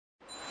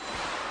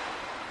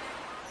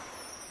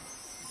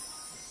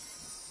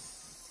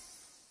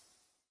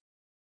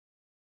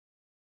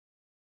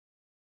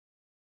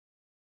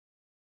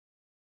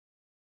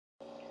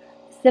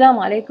السلام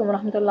عليكم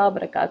ورحمة الله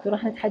وبركاته.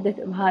 راح نتحدث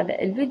بهذا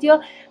الفيديو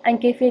عن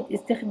كيفية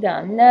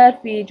استخدام نار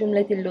في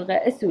جملة اللغة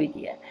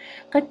السويدية.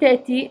 قد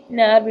تأتي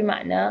نار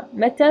بمعنى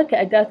متى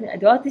كأداة من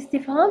أدوات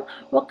الاستفهام،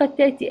 وقد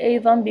تأتي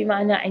أيضا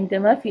بمعنى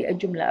عندما في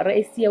الجملة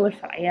الرئيسية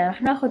والفرعية.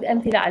 راح ناخذ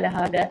أمثلة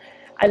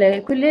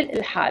على كل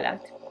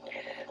الحالات.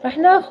 راح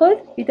ناخذ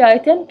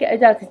بداية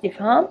كأداة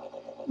استفهام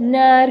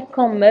نار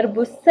كومر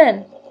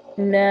بوسن.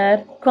 نار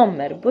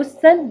كومر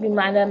بوسن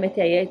بمعنى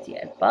متى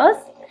يأتي الباص.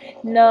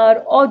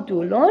 نار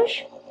أودو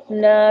لونش.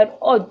 نار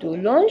أودو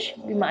لونش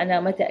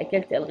بمعنى متى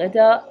أكلت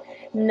الغداء.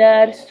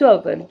 نار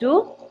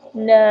سوفردو.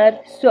 نار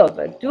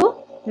سوفردو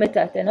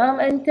متى تنام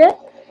أنت.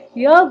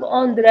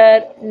 ياغ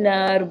أندرر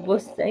نار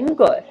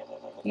بوسنغور.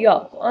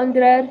 ياغ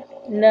أندرر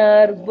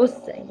نار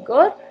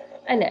بوسنغور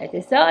أنا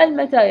أتساءل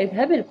متى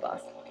يذهب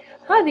الباص.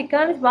 هذه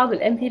كانت بعض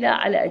الأمثلة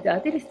على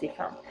أداة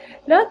الاستفهام،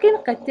 لكن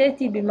قد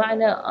تأتي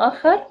بمعنى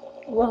آخر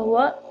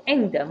وهو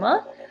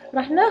عندما.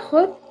 راح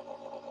ناخذ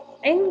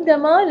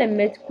عندما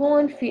لما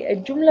تكون في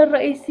الجملة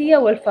الرئيسية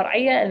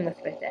والفرعية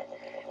المثبتة.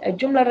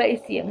 الجملة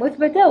الرئيسية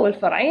مثبتة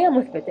والفرعية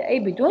مثبتة أي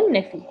بدون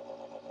نفي.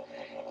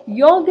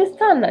 Jag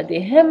stannade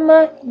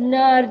hemma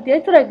när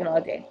det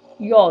regnade.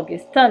 Jag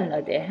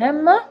stannade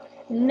hemma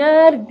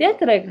när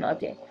det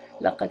regnade.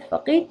 لقد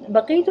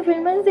بقيت في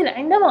المنزل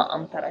عندما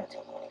أمطرت.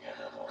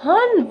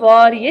 Han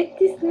var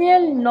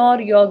jättesnäll när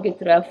jag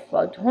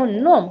träffade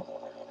honom.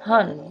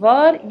 Han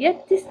var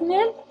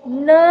jättesnäll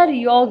när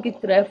jag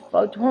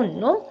träffade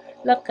honom.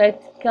 لقد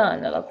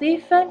كان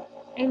لطيفا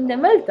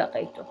عندما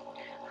التقيته.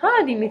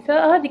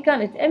 هذه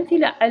كانت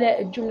أمثلة على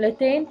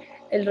الجملتين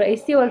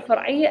الرئيسية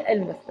والفرعية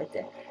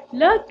المثبتة،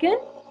 لكن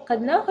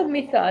قد ناخذ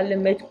مثال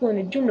لما تكون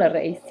الجملة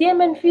الرئيسية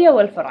منفية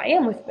والفرعية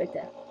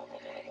مثبتة.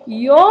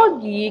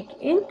 Jag gick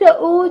inte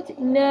ut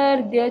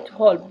när det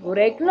höll på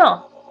regna.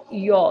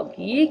 Jag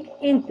gick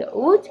inte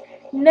ut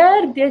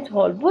när det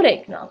höll på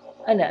regna.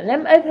 أنا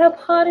لم أذهب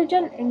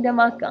خارجا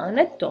عندما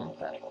كانت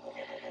تمطر.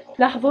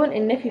 تلاحظون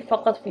النفي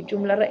فقط في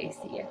الجملة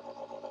الرئيسية.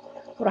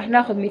 وراح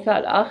ناخذ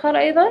مثال آخر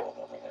أيضا.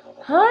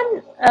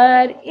 Han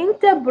är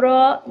inte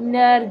bra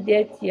när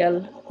det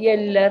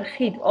gäller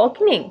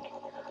skidåkning.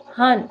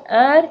 Han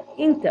är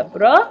inte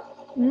bra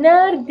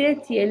när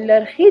det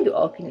gäller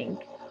skidåkning.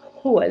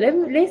 هو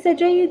ليس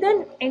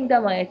جيدا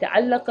عندما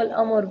يتعلق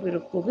الأمر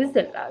بركوب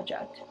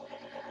الزلاجات.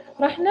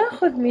 راح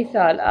ناخذ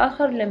مثال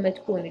آخر لما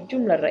تكون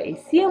الجملة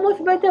الرئيسية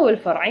مثبتة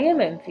والفرعية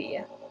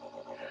منفية.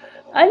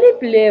 Ali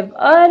blev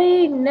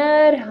arg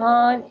när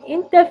han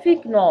inte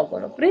fick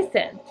någon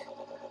present.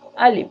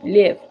 Ali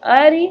blev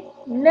arg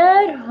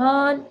när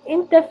han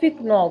inte fick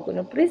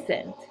någon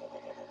present.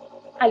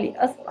 علي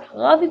أصبح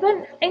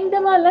غاضبا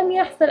عندما لم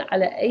يحصل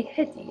على أي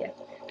هدية.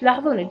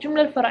 تلاحظون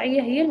الجملة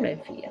الفرعية هي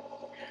المنفية.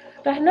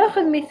 راح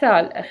ناخذ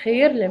مثال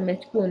أخير لما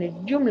تكون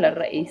الجملة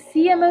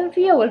الرئيسية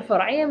منفية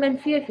والفرعية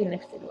منفية في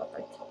نفس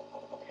الوقت،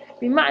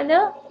 بمعنى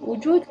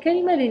وجود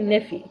كلمة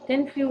للنفي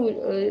تنفي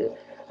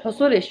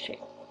حصول الشيء.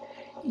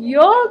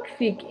 Jag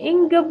fick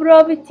inga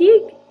bra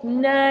betyg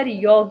när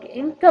jag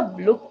inte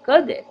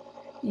pluggade.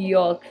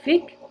 Jag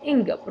fick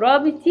inga bra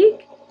betyg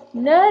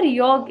när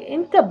jag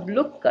inte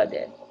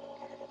pluggade.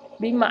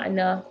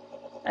 بمعنى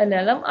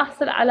أنا لم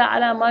أحصل على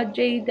علامات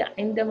جيدة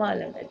عندما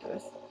لم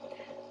أدرس.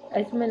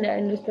 أتمنى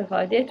أن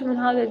استفادتم من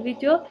هذا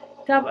الفيديو.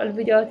 تابعوا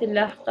الفيديوهات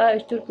اللاحقة،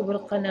 اشتركوا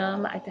بالقناة.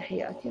 مع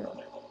تحياتي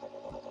نور.